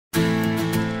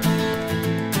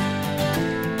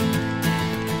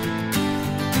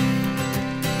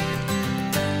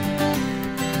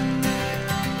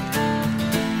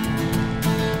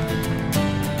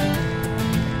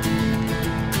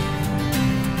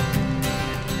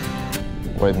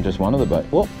Or even just one of the bait.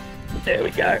 Whoop, there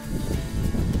we go.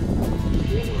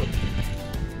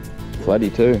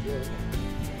 Flatty too.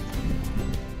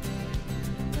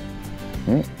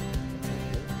 Yeah.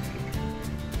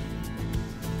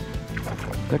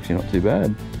 It's actually not too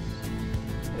bad.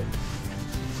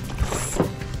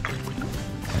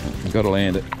 You've got to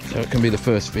land it, so it can be the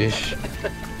first fish.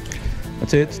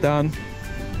 That's it, it's done.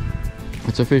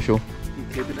 It's official. You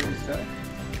keep it in his toe?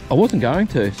 I wasn't going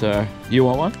to, so you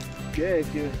want one? Yeah,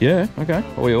 if you... Yeah, okay.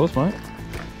 All yours, mate.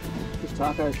 Just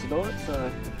tacos tonight,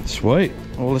 so... Sweet.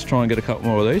 Well, let's try and get a couple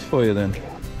more of these for you then.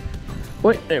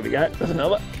 Wait, there we go. There's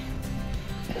another.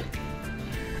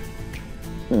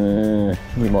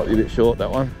 We might be a bit short, that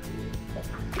one.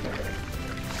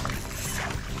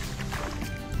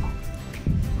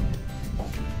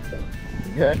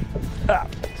 Okay. Ah,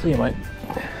 see you, mate.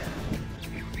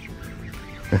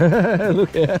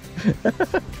 Look out.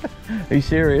 Are you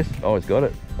serious? Oh, it's got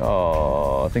it.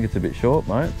 Oh, I think it's a bit short,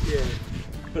 mate. Yeah,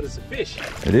 but it's a fish.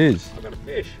 It is. I got a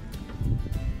fish.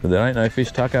 But there ain't no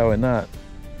fish taco in that.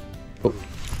 Oh.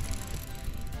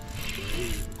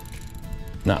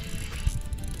 No.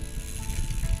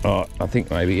 Oh, I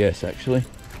think maybe yes, actually. Do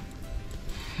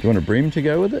you want a bream to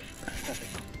go with it?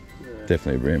 Yeah.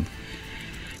 Definitely a bream.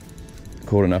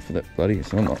 Caught enough for that bloody.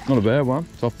 It's not a bad one.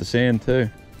 It's off the sand too.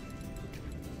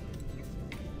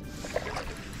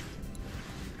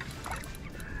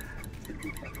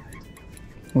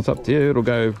 Well, it's up to you. It'll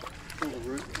go.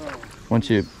 Once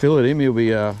you fill it in, it'll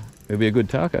be a good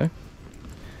taco.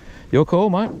 Your call,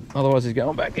 mate. Otherwise, he's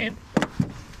going back in.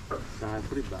 No,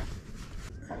 put it back.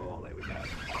 Oh, there we go.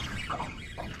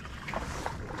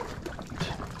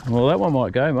 Well, that one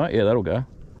might go, mate. Yeah, that'll go.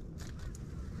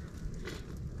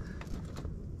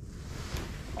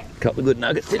 Couple of good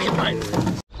nuggets in here, mate.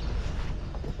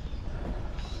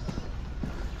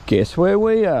 Guess where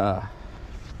we are?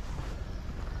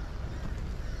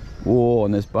 Whoa,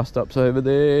 and there's bust ups over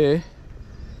there.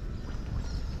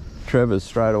 Trevor's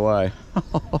straight away.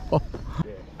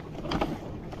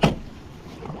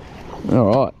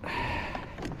 All right.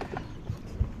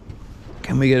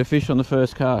 Can we get a fish on the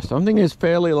first cast? I'm thinking it's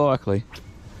fairly likely.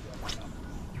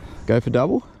 Go for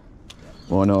double?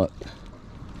 Why not?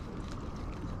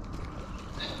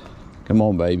 Come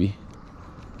on, baby.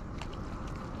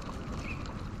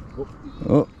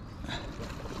 Oh.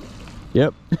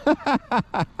 Yep.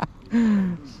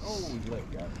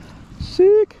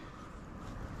 Sick.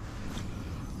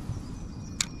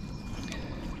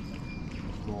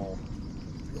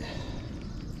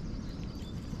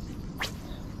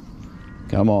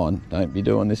 Come on, don't be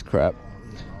doing this crap.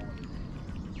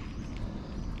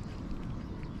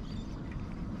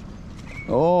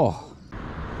 Oh.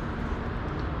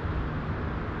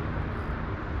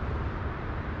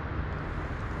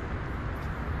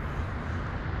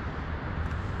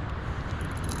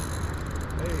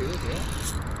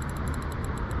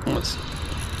 That's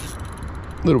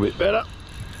a little bit better.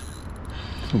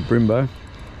 Little brimbo.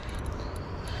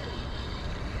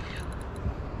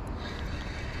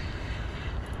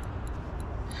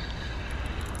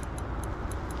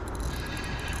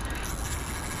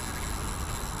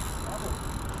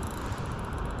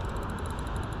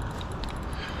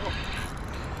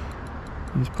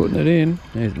 He's putting it in.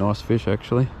 There's a nice fish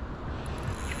actually.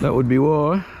 That would be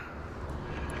why.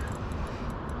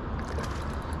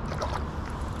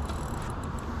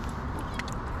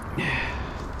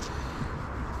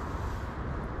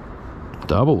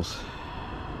 Doubles.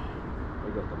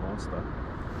 We got the monster.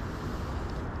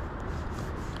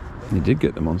 You did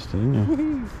get the monster, didn't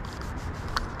you?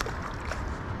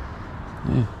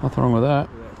 Yeah, nothing wrong with that.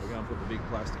 Yeah, we're going to put the big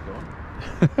plastic on.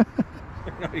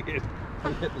 Not yet.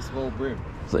 We'll get the small brim.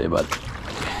 See you, bud.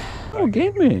 Oh,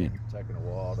 again, man. Taking a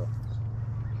while to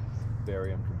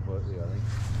bury him completely, I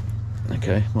think.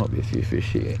 Okay, might be a few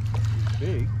fish here. He's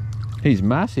big. He's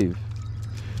massive.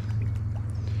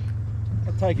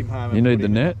 I'll take him home. You and need put the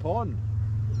him in net? pond.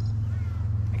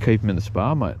 Keep him in the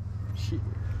spa, mate. Shit.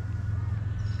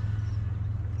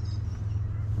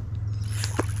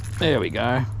 There we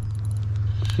go.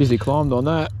 Easily climbed on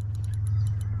that.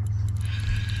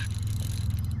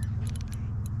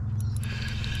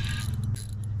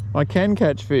 I can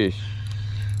catch fish.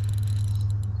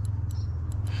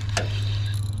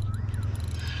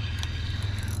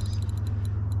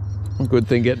 Good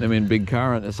thing getting them in big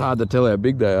current. It's hard to tell how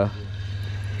big they are.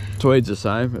 Tweed's the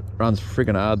same. It runs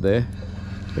freaking hard there.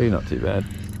 He's not too bad.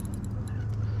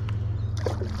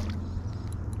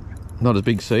 Not as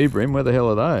big sea bream. Where the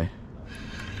hell are they?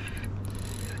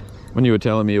 When you were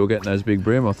telling me you were getting those big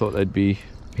bream, I thought they'd be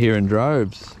here in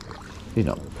droves. He's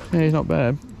not. Yeah, he's not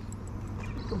bad.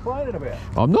 Complaining about?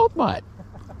 I'm not, mate.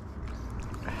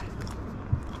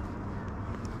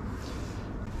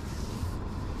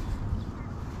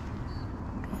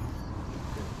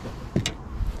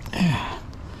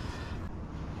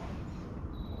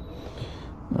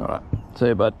 See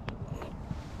you, bud.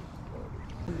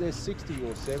 There's 60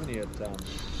 or 70 at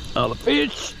Oh, the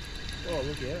fish! oh,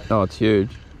 look out. Oh, it's huge.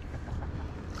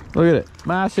 Look at it,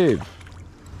 massive. Mate,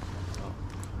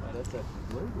 that's actually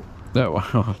legal. No,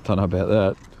 I don't know about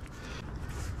that.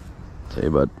 See you,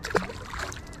 bud.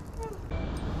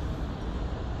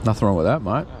 Nothing wrong with that,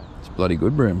 mate. It's bloody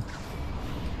good bream.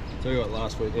 Tell you what,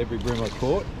 last week every bream I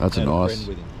caught, That's a had nice. friend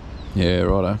with him. Yeah,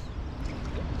 righto.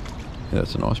 Yeah,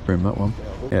 that's a nice bream, that one.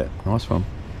 Yeah, nice one.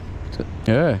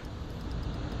 Yeah.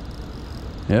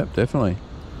 Yep, definitely.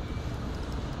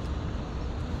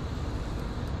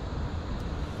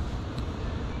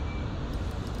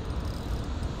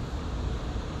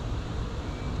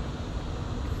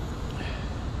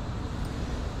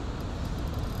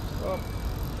 Oh,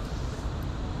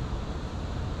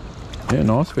 Yeah,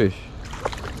 nice fish.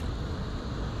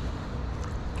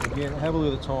 again, have a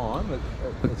look at the time.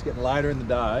 It's getting later in the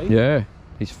day. Yeah,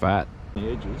 he's fat.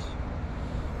 The edges.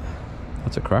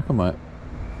 That's a cracker, mate.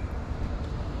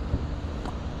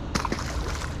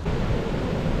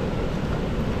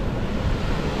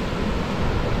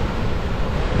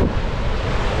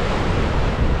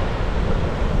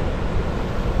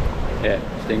 Yeah,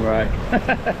 stingray.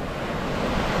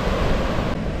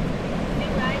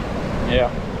 Stingray? Yeah.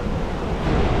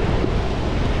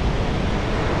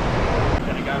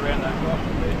 Gonna go around that rock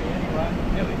and leave me anyway.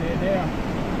 Nearly there now.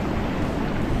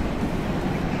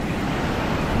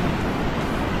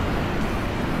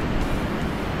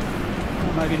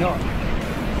 Or maybe not.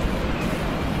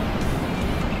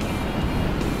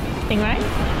 Stingray?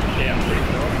 Yeah, I'm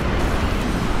pretty sure.